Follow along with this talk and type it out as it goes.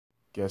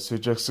Guess who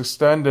just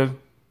extended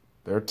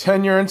their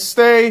tenure and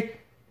stay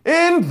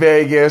in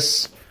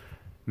Vegas?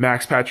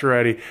 Max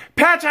Pacioretty.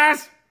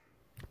 Patches!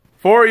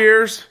 4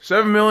 years,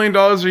 $7 million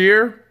a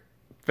year.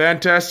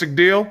 Fantastic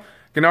deal.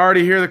 Can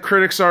already hear the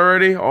critics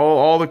already,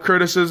 all the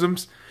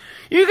criticisms.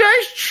 You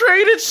guys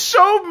traded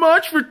so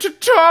much for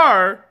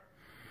Tatar,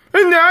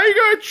 and now you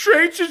gotta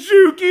trade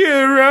Suzuki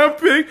and a round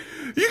pick.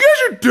 You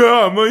guys are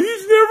dumb.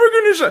 He's never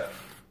gonna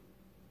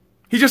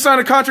He just signed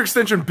a contract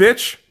extension,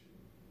 bitch.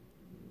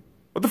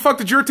 What the fuck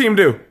did your team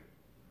do?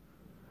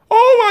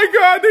 Oh my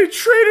god, they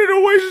traded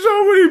away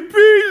so many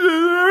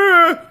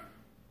pieces.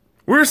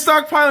 We're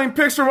stockpiling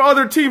picks from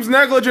other teams'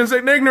 negligence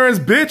and ignorance,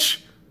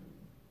 bitch.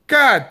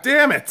 God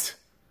damn it.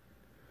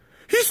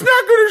 He's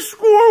not going to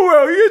score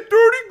well. He had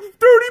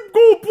 30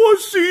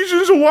 goal-plus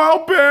seasons a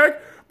while back,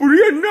 but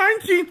he had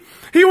 19.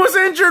 He was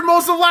injured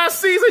most of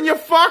last season, you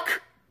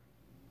fuck.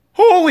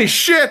 Holy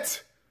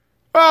shit.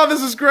 Oh,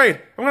 this is great.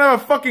 I'm going to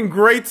have a fucking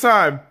great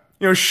time.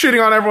 You know,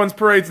 shitting on everyone's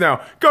parades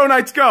now. Go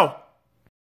Knights, go.